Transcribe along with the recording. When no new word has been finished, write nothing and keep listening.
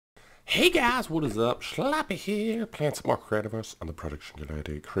Hey guys, what is up? Slappy here, playing some more Creativerse on the Production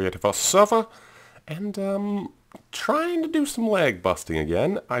United Creativerse server, and trying to do some lag busting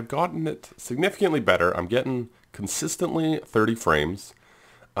again. I've gotten it significantly better. I'm getting consistently 30 frames,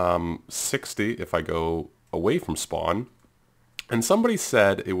 60 if I go away from spawn, and somebody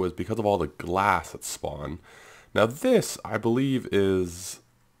said it was because of all the glass at spawn. Now this, I believe, is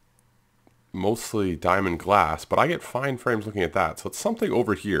mostly diamond glass, but I get fine frames looking at that. So it's something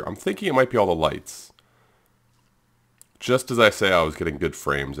over here. I'm thinking it might be all the lights. Just as I say I was getting good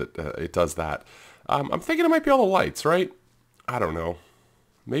frames, it does that. I'm thinking it might be all the lights, right? I don't know.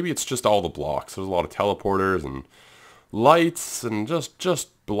 Maybe it's just all the blocks. There's a lot of teleporters and lights and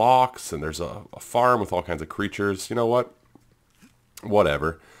just blocks, and there's a farm with all kinds of creatures. You know what?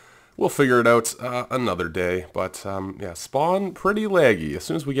 Whatever. We'll figure it out another day, but yeah, spawn pretty laggy. As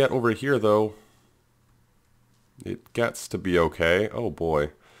soon as we get over here, though, it gets to be okay. Oh boy.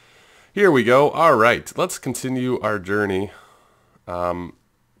 Here we go. All right, let's continue our journey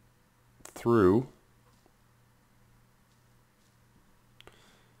through.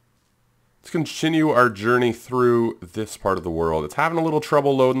 Let's continue our journey through this part of the world. It's having a little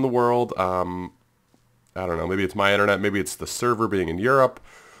trouble loading the world. I don't know, maybe it's my internet, maybe it's the server being in Europe.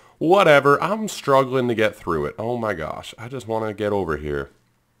 Whatever, I'm struggling to get through it. Oh my gosh, I just want to get over here.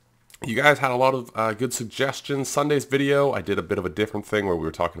 You guys had a lot of good suggestions. Sunday's video, I did a bit of a different thing where we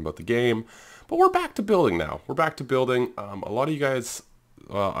were talking about the game. But we're back to building now. We're back to building. A lot of you guys,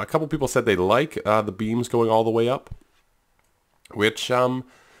 a couple people said they like the beams going all the way up. Which,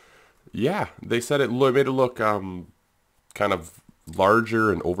 yeah, they said it made it look kind of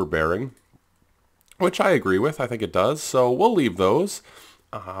larger and overbearing. Which I agree with. I think it does. So we'll leave those.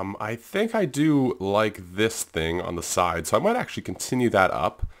 I think I do like this thing on the side, so I might actually continue that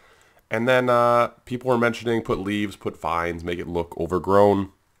up. And then people were mentioning put leaves, put vines, make it look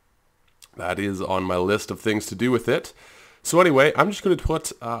overgrown. That is on my list of things to do with it. So anyway, I'm just going to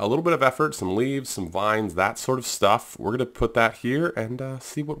put a little bit of effort, some leaves, some vines, that sort of stuff. We're going to put that here and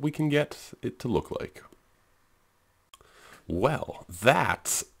see what we can get it to look like. Well,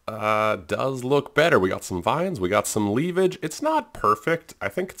 that does look better. We got some vines, we got some leafage. It's not perfect. I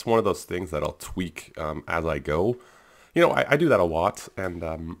think it's one of those things that I'll tweak as I go. You know, I do that a lot, and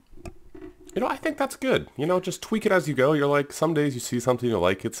you know, I think that's good. You know, just tweak it as you go. You're like, some days you see something you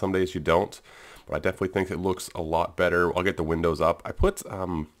like it, some days you don't. But I definitely think it looks a lot better. I'll get the windows up. I put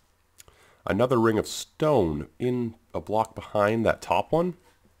another ring of stone in a block behind that top one.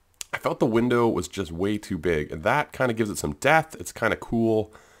 I felt the window was just way too big, and that kind of gives it some depth. It's kind of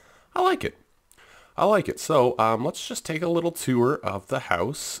cool. I like it. I like it. So let's just take a little tour of the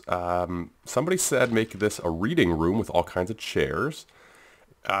house. Somebody said make this a reading room with all kinds of chairs.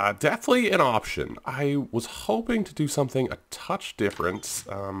 Definitely an option. I was hoping to do something a touch different,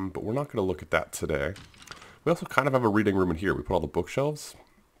 but we're not going to look at that today. We also kind of have a reading room in here. We put all the bookshelves.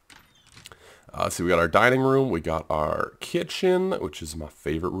 See, we got our dining room, we got our kitchen, which is my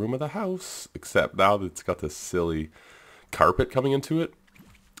favorite room of the house, except now that it's got this silly carpet coming into it.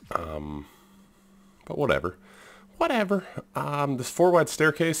 But whatever. Whatever. This four-wide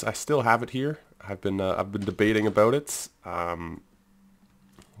staircase, I still have it here. I've been debating about it. A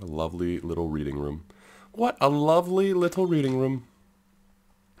lovely little reading room. What a lovely little reading room.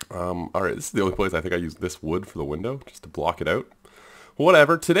 Alright, this is the only place I think I use this wood for the window, just to block it out.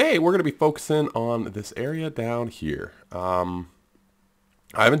 Whatever. Today, we're going to be focusing on this area down here. I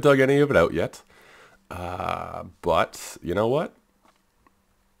haven't dug any of it out yet. But, you know what?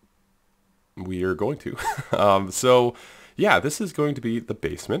 We are going to. So, yeah, this is going to be the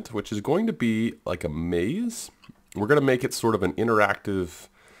basement, which is going to be like a maze. We're going to make it sort of an interactive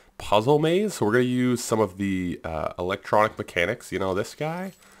puzzle maze. So we're going to use some of the electronic mechanics. You know, this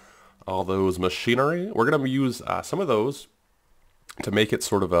guy. All those machinery. We're going to use some of those to make it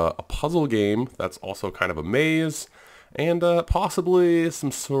sort of a puzzle game that's also kind of a maze, and possibly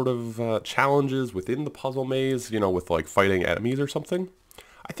some sort of challenges within the puzzle maze, you know, with like fighting enemies or something.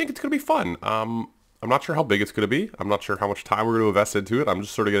 I think it's going to be fun. I'm not sure how big it's going to be. I'm not sure how much time we're going to invest into it. I'm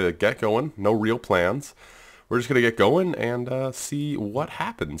just sort of going to get going. No real plans. We're just going to get going and see what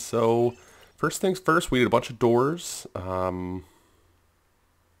happens. So first things first, we need a bunch of doors.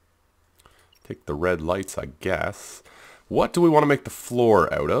 Take the red lights, I guess. What do we want to make the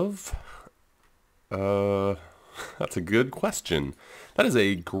floor out of? That's a good question. That is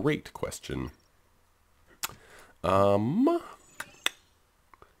a great question.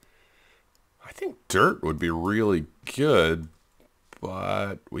 I think dirt would be really good,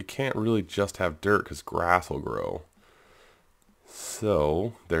 but we can't really just have dirt because grass will grow.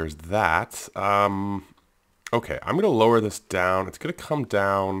 So there's that. Okay, I'm going to lower this down. It's going to come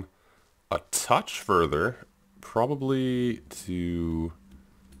down a touch further, probably to...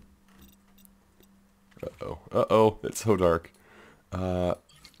 Uh-oh, it's so dark.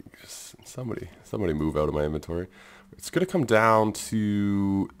 Somebody move out of my inventory. It's going to come down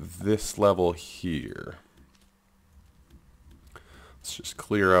to this level here. Let's just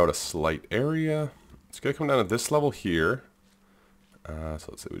clear out a slight area. It's going to come down to this level here. So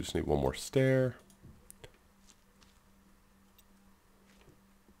let's say we just need one more stair.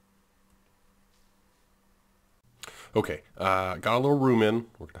 Okay, got a little room in.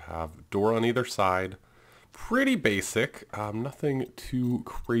 We're going to have a door on either side. Pretty basic, nothing too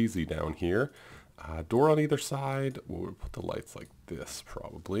crazy down here. Door on either side. We'll put the lights like this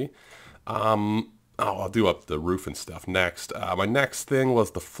probably. I'll do up the roof and stuff next. My next thing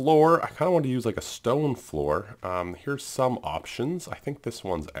was the floor. I kind of want to use like a stone floor. Here's some options. I think this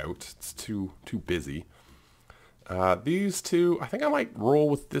one's out. It's too busy. These two, I think I might roll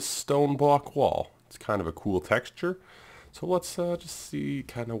with this stone block wall. It's kind of a cool texture. So let's just see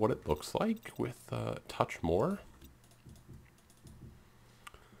kind of what it looks like with a touch more.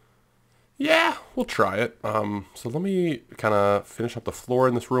 Yeah, we'll try it. So let me kind of finish up the floor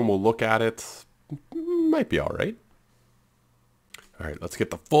in this room. We'll look at it. Might be all right. All right, let's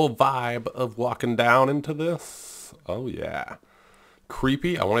get the full vibe of walking down into this. Oh yeah.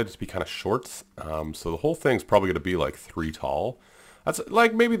 Creepy. I wanted it to be kind of short. So the whole thing's probably going to be like 3 tall. That's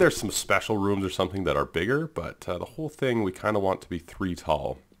like, maybe there's some special rooms or something that are bigger, but the whole thing we kind of want to be 3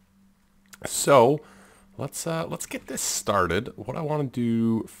 tall. So let's get this started. What I want to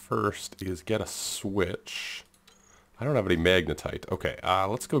do first is get a switch. I don't have any magnetite. Okay,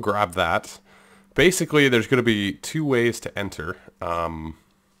 let's go grab that. Basically, there's going to be 2 ways to enter.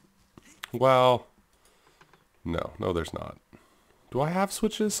 Well, no, there's not. Do I have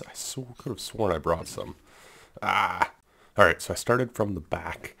switches? I could have sworn I brought some. Alright, so I started from the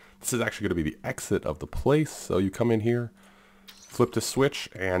back. This is actually going to be the exit of the place. So you come in here, flip the switch,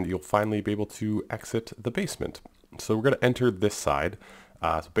 and you'll finally be able to exit the basement. So we're going to enter this side.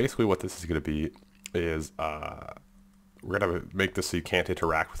 So basically what this is going to be is we're going to make this so you can't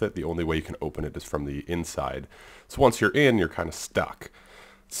interact with it. The only way you can open it is from the inside. So once you're in, you're kind of stuck.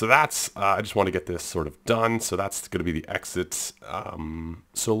 So that's, I just want to get this sort of done. So that's going to be the exit.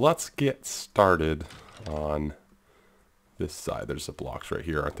 So let's get started on this side. There's the blocks right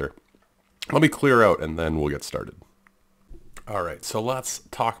here, aren't there? Let me clear out and then we'll get started. All right, so let's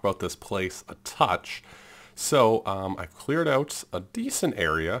talk about this place a touch. So I've cleared out a decent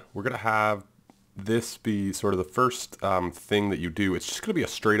area. We're going to have this be sort of the first thing that you do. It's just going to be a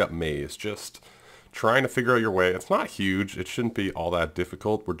straight up maze, just trying to figure out your way. It's not huge. It shouldn't be all that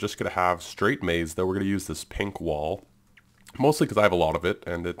difficult. We're just going to have straight maze, though. We're going to use this pink wall, mostly because I have a lot of it,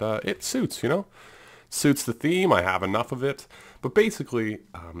 and it suits, you know? Suits the theme. I have enough of it. But basically,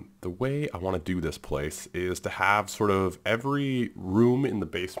 the way I want to do this place is to have sort of every room in the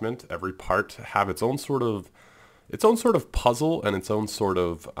basement, every part, have its own sort of puzzle and its own sort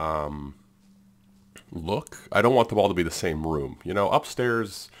of look. I don't want them all to be the same room. You know,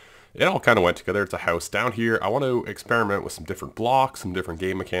 upstairs, it all kind of went together. It's a house. Down here, I want to experiment with some different blocks, some different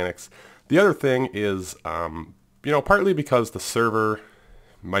game mechanics. The other thing is, you know, partly because the server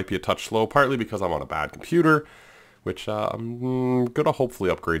might be a touch slow, partly because I'm on a bad computer, which I'm going to hopefully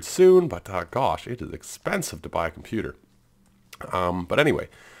upgrade soon, but gosh, it is expensive to buy a computer. But anyway,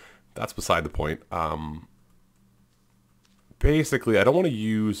 that's beside the point. Basically, I don't want to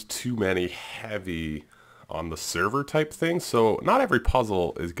use too many heavy on the server type things, so not every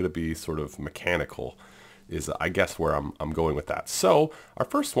puzzle is going to be sort of mechanical, is I guess where I'm going with that. So our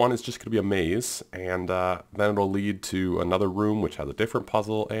first one is just going to be a maze, and then it'll lead to another room which has a different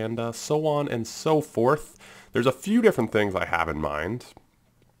puzzle, and so on and so forth. There's a few different things I have in mind,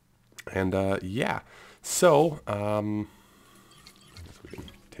 and yeah. So I guess we can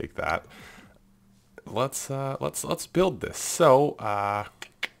take that. Let's build this. So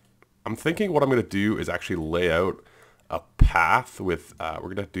I'm thinking what I'm going to do is actually lay out a path with,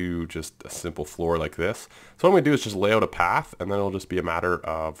 we're going to do just a simple floor like this. So what I'm going to do is just lay out a path, and then it'll just be a matter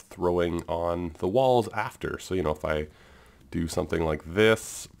of throwing on the walls after. So, you know, if I do something like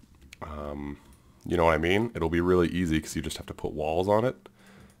this, you know what I mean? It'll be really easy because you just have to put walls on it,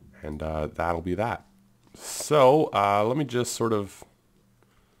 and that'll be that. So let me just sort of,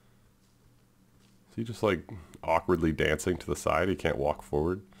 see, just like awkwardly dancing to the side. He can't walk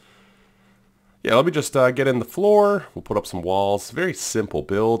forward. Yeah, let me just get in the floor. We'll put up some walls. Very simple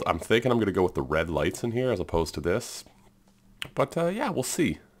build. I'm thinking I'm going to go with the red lights in here as opposed to this. But yeah, we'll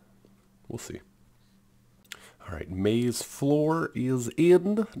see. We'll see. All right, maze floor is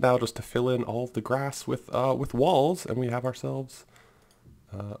in. Now just to fill in all of the grass with walls, and we have ourselves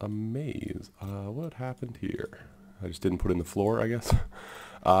a maze. What happened here? I just didn't put in the floor, I guess.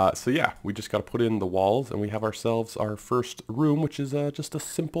 So yeah, we just got to put in the walls, and we have ourselves our first room, which is just a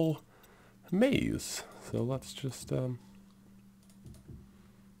simple maze. So let's just,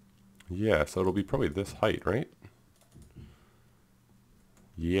 yeah, so it'll be probably this height, right?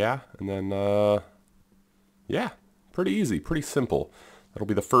 Yeah, and then, yeah, pretty easy, pretty simple. That'll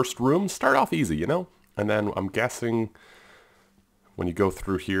be the first room. Start off easy, you know? And then I'm guessing when you go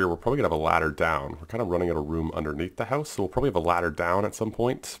through here, we're probably going to have a ladder down. We're kind of running out of room underneath the house, so we'll probably have a ladder down at some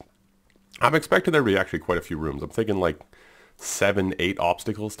point. I'm expecting there to be actually quite a few rooms. I'm thinking like 7, 8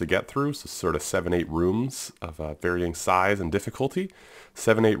 obstacles to get through, so sort of 7, 8 rooms of varying size and difficulty.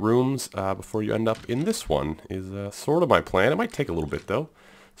 7, 8 rooms before you end up in this one is sort of my plan. It might take a little bit though,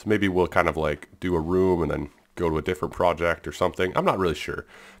 so maybe we'll kind of like do a room and then go to a different project or something. I'm not really sure.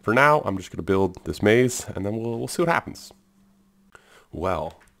 For now, I'm just going to build this maze, and then we'll see what happens.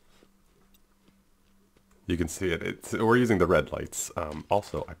 Well, you can see it. We're using the red lights.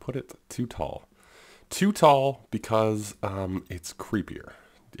 Also, I put it too tall. Too tall because it's creepier.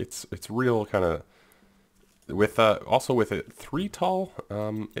 It's real kind of with also with it 3 tall.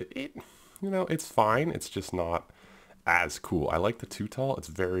 You know, it's fine. It's just not as cool. I like the 2 tall. It's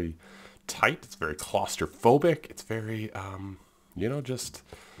very tight. It's very claustrophobic. It's very you know, just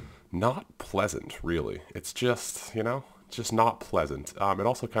not pleasant really. It's just, you know, just not pleasant. It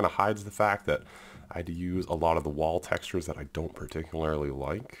also kind of hides the fact that I had to use a lot of the wall textures that I don't particularly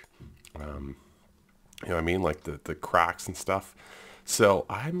like. You know what I mean? Like the cracks and stuff. So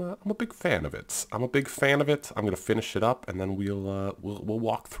I'm a big fan of it. I'm a big fan of it. I'm gonna finish it up, and then we'll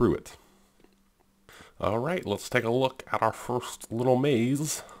walk through it. All right, let's take a look at our first little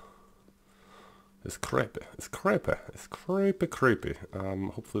maze. It's creepy. It's creepy. It's creepy, creepy.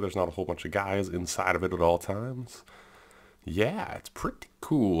 Hopefully there's not a whole bunch of guys inside of it at all times. Yeah, it's pretty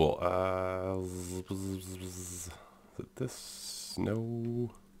cool. Is it this?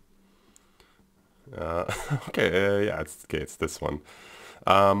 No. Okay, yeah, it's this one.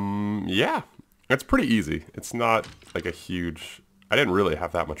 Yeah, it's pretty easy. It's not like a huge. I didn't really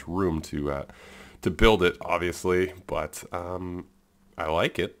have that much room to build it, obviously, but I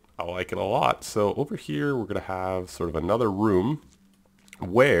like it. I like it a lot. So over here, we're gonna have sort of another room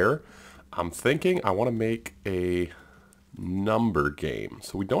where I'm thinking I want to make a number game.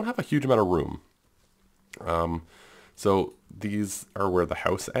 So we don't have a huge amount of room. So these are where the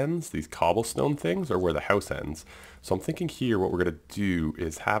house ends. These cobblestone things are where the house ends. So I'm thinking here what we're going to do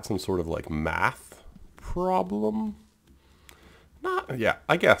is have some sort of like math problem. Not, yeah,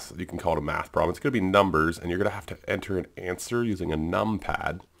 I guess you can call it a math problem. It's going to be numbers, and you're going to have to enter an answer using a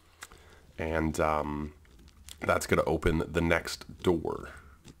numpad. And that's going to open the next door.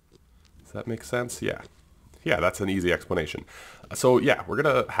 Does that make sense? Yeah. Yeah, that's an easy explanation. So yeah, we're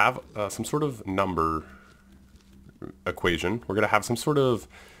going to have some sort of number equation. We're going to have some sort of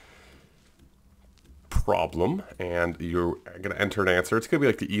problem, and you're going to enter an answer. It's going to be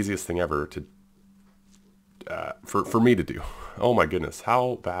like the easiest thing ever to for me to do. Oh my goodness,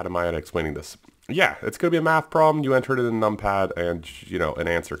 how bad am I at explaining this? Yeah, it's going to be a math problem. You enter it in a numpad, and you know, an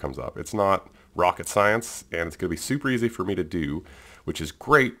answer comes up. It's not rocket science, and it's going to be super easy for me to do, which is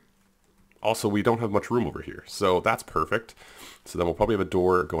great. Also, we don't have much room over here, so that's perfect. So then we'll probably have a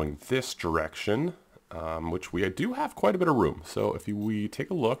door going this direction, which we do have quite a bit of room. So if we take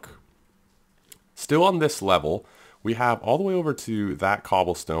a look, still on this level, we have all the way over to that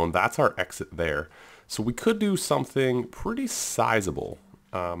cobblestone. That's our exit there. So we could do something pretty sizable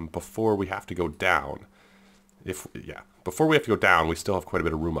before we have to go down. Before we have to go down, we still have quite a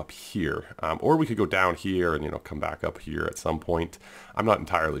bit of room up here. Or we could go down here and, you know, come back up here at some point. I'm not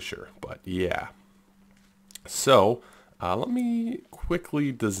entirely sure, but yeah. So let me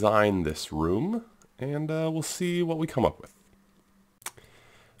quickly design this room, and we'll see what we come up with.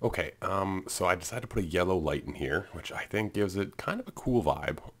 Okay, so I decided to put a yellow light in here, which I think gives it kind of a cool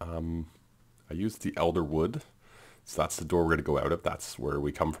vibe. I used the elder wood, so that's the door we're going to go out of. That's where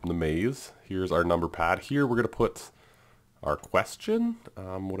we come from the maze. Here's our number pad. Here we're going to put our question,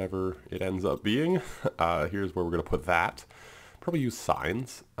 whatever it ends up being. Here's where we're going to put that. Probably use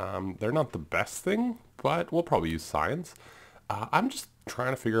signs. They're not the best thing, but we'll probably use signs. I'm just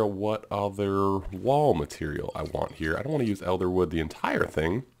trying to figure out what other wall material I want here. I don't want to use elder wood the entire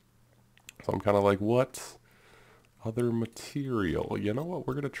thing. So I'm kind of like, what other material? You know what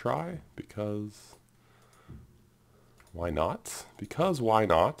we're going to try? Because why not? Because why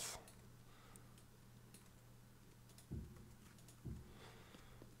not?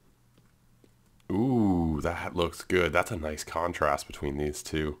 Ooh, that looks good. That's a nice contrast between these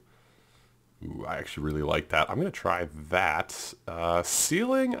two. Ooh, I actually really like that. I'm going to try that.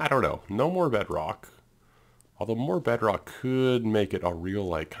 Ceiling, I don't know. No more bedrock. Although more bedrock could make it a real,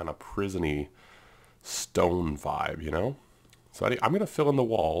 like, kind of prison-y stone vibe, you know? So I'm going to fill in the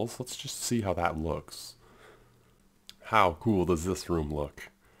walls. Let's just see how that looks. How cool does this room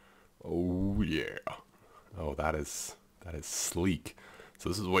look? Oh, yeah. Oh, that is sleek. So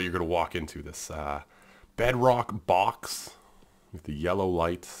this is what you're going to walk into, this bedrock box with the yellow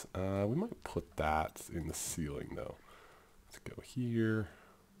lights. We might put that in the ceiling, though. Let's go here.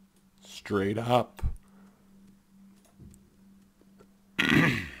 Straight up.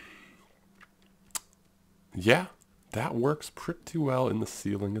 Yeah, that works pretty well in the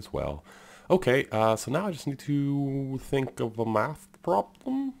ceiling as well. Okay, so now I just need to think of a math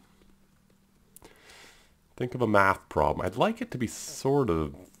problem. Think of a math problem. I'd like it to be sort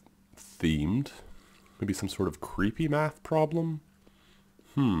of themed. Maybe some sort of creepy math problem.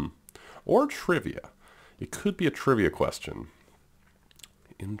 Or trivia. It could be a trivia question.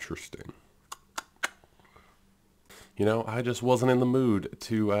 Interesting. You know, I just wasn't in the mood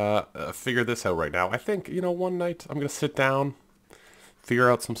to figure this out right now. I think, you know, one night I'm going to sit down,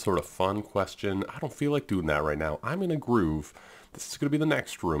 figure out some sort of fun question. I don't feel like doing that right now. I'm in a groove. This is going to be the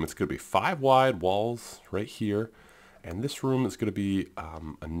next room. It's going to be 5 wide walls right here. And this room is going to be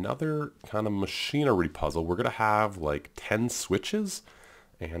another kind of machinery puzzle. We're going to have like 10 switches.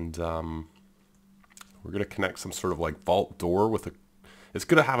 And we're going to connect some sort of like vault door with a... It's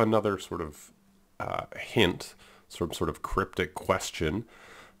going to have another sort of hint, some sort of cryptic question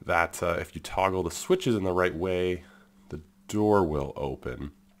that if you toggle the switches in the right way, the door will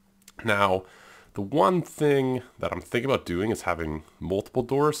open. Now, the one thing that I'm thinking about doing is having multiple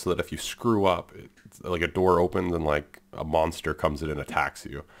doors so that if you screw up, like a door opens and like a monster comes in and attacks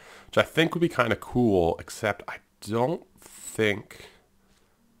you, which I think would be kind of cool, except I don't think...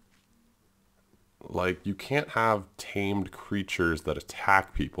 Like, you can't have tamed creatures that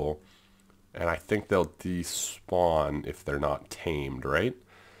attack people, and I think they'll despawn if they're not tamed, right?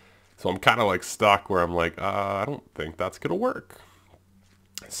 So I'm kind of like stuck where I'm like, I don't think that's gonna work.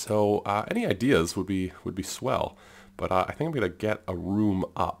 So any ideas would be swell, but I think I'm gonna get a room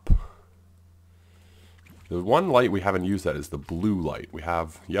up. The one light we haven't used that is the blue light. We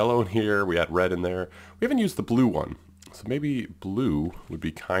have yellow in here, we had red in there. We haven't used the blue one, so maybe blue would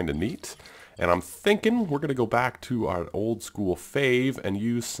be kind of neat. And I'm thinking we're going to go back to our old school fave and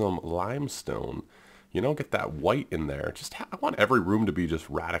use some limestone. You know, get that white in there. I want every room to be just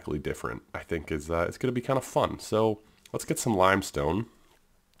radically different. I think it's going to be kind of fun. So let's get some limestone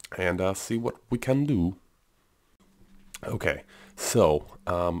and see what we can do. Okay, so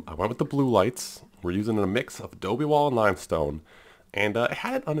I went with the blue lights. We're using a mix of adobe wall and limestone. And it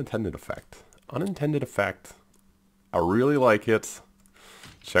had an unintended effect. Unintended effect. I really like it.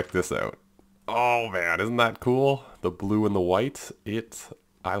 Check this out. Oh man, isn't that cool? The blue and the white.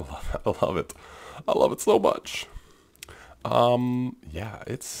 I love it. I love it so much. Yeah,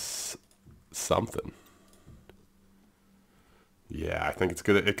 it's something. Yeah, I think it's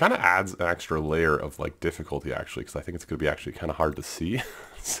good. It kind of adds an extra layer of like difficulty actually, because I think it's going to be actually kind of hard to see.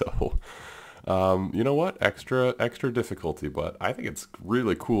 So, you know what? Extra difficulty, but I think it's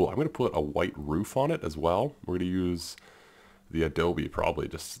really cool. I'm going to put a white roof on it as well. We're going to use the adobe, probably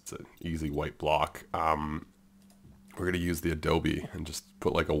just it's an easy white block. We're gonna use the adobe and just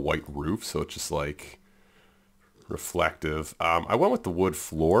put like a white roof so it's just like reflective. I went with the wood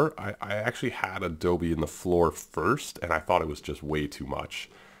floor. I actually had adobe in the floor first and I thought it was just way too much.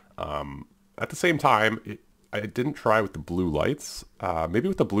 At the same time, I didn't try with the blue lights. Maybe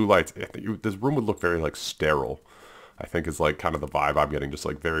with the blue lights, I think this room would look very like sterile. I think is like kind of the vibe I'm getting, just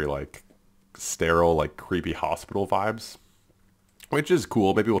like very like sterile, like creepy hospital vibes. Which is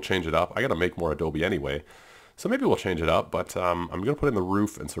cool. Maybe we'll change it up. I gotta make more adobe anyway, so maybe we'll change it up. But I'm gonna put in the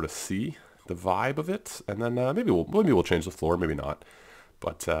roof and sort of see the vibe of it, and then maybe we'll change the floor, maybe not.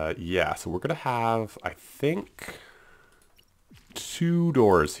 But yeah, so we're gonna have, I think, 2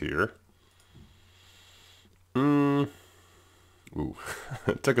 doors here. Ooh,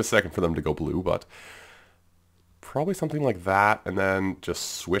 it took a second for them to go blue, but probably something like that, and then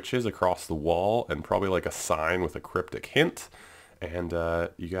just switches across the wall, and probably like a sign with a cryptic hint. And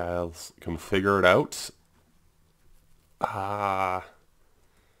you guys can figure it out.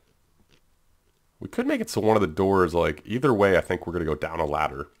 We could make it so one of the doors, like, either way, I think we're going to go down a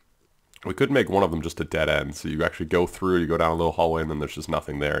ladder. We could make one of them just a dead end. So you actually go through, you go down a little hallway, and then there's just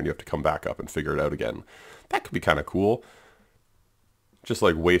nothing there, and you have to come back up and figure it out again. That could be kind of cool. Just,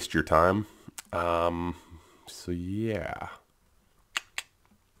 like, waste your time. So, yeah.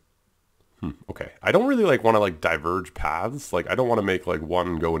 Okay. Okay, I don't really like want to like diverge paths. Like I don't want to make like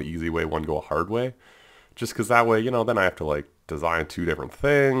one go an easy way, one go a hard way. Just because that way, you know, then I have to like design two different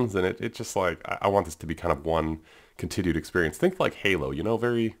things, and it just like I want this to be kind of one continued experience. Think like Halo, you know,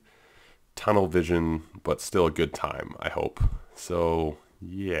 very tunnel vision, but still a good time, I hope. So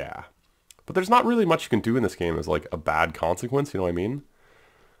yeah, but there's not really much you can do in this game as like a bad consequence, you know what I mean?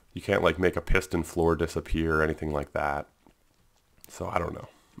 You can't like make a piston floor disappear or anything like that. So I don't know.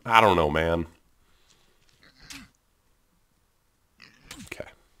 I don't know, man. Okay.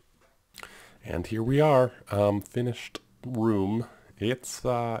 And here we are, finished room. It's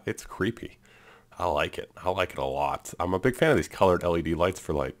creepy. I like it. I like it a lot. I'm a big fan of these colored LED lights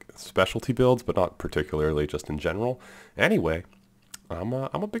for like specialty builds, but not particularly, just in general. Anyway, I'm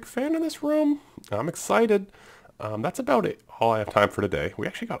a big fan of this room. I'm excited. That's about it. All I have time for today. We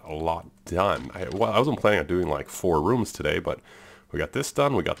actually got a lot done. I wasn't planning on doing like 4 rooms today, but we got this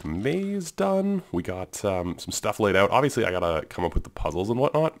done. We got the maze done. We got some stuff laid out. Obviously, I gotta come up with the puzzles and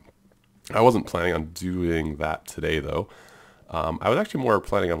whatnot. I wasn't planning on doing that today, though. I was actually more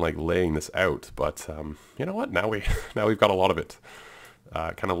planning on like laying this out, but you know what? Now we've got a lot of it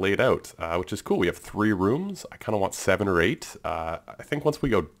kind of laid out, which is cool. We have 3 rooms. I kind of want 7 or 8. I think once we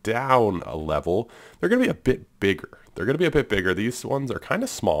go down a level, they're going to be a bit bigger. They're going to be a bit bigger. These ones are kind of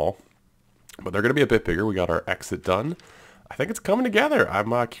small, but they're going to be a bit bigger. We got our exit done. I think it's coming together. I'm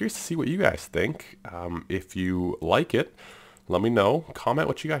curious to see what you guys think. If you like it, let me know. Comment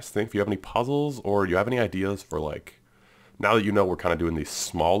what you guys think. If you have any puzzles or you have any ideas for like, now that you know we're kind of doing these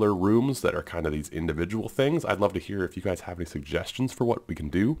smaller rooms that are kind of these individual things, I'd love to hear if you guys have any suggestions for what we can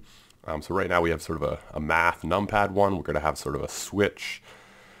do. So right now we have sort of a math numpad one. We're going to have sort of a switch.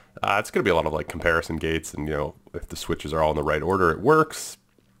 It's going to be a lot of like comparison gates, and you know, if the switches are all in the right order, it works.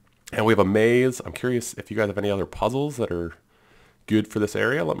 And we have a maze. I'm curious if you guys have any other puzzles that are good for this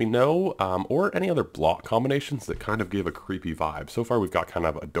area. Let me know. Or any other block combinations that kind of give a creepy vibe. So far we've got kind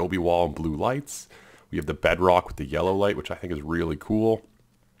of adobe wall and blue lights. We have the bedrock with the yellow light, which I think is really cool.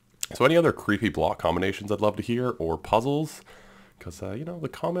 So any other creepy block combinations I'd love to hear, or puzzles, because, you know, the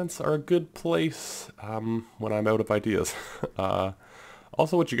comments are a good place when I'm out of ideas.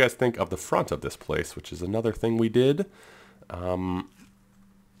 Also, what you guys think of the front of this place, which is another thing we did. I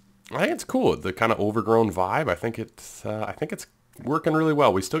think it's cool, the kind of overgrown vibe. I think it's working really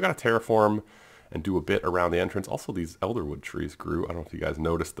well. We still got to terraform and do a bit around the entrance. Also, these elderwood trees grew. I don't know if you guys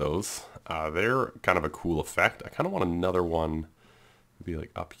noticed those. They're kind of a cool effect. I kind of want another one, maybe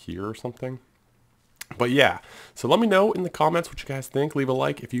like up here or something. But yeah, so let me know in the comments what you guys think. Leave a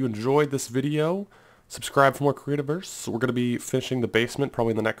like if you enjoyed this video. Subscribe for more Creativerse. We're going to be finishing the basement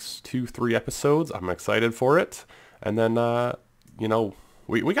probably in the next 2-3 episodes. I'm excited for it. And then, you know,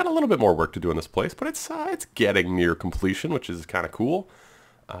 we got a little bit more work to do in this place, but it's getting near completion, which is kind of cool.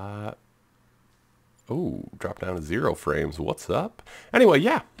 Oh, drop down to 0 frames. What's up? Anyway,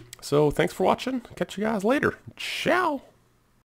 yeah. So thanks for watching. Catch you guys later. Ciao.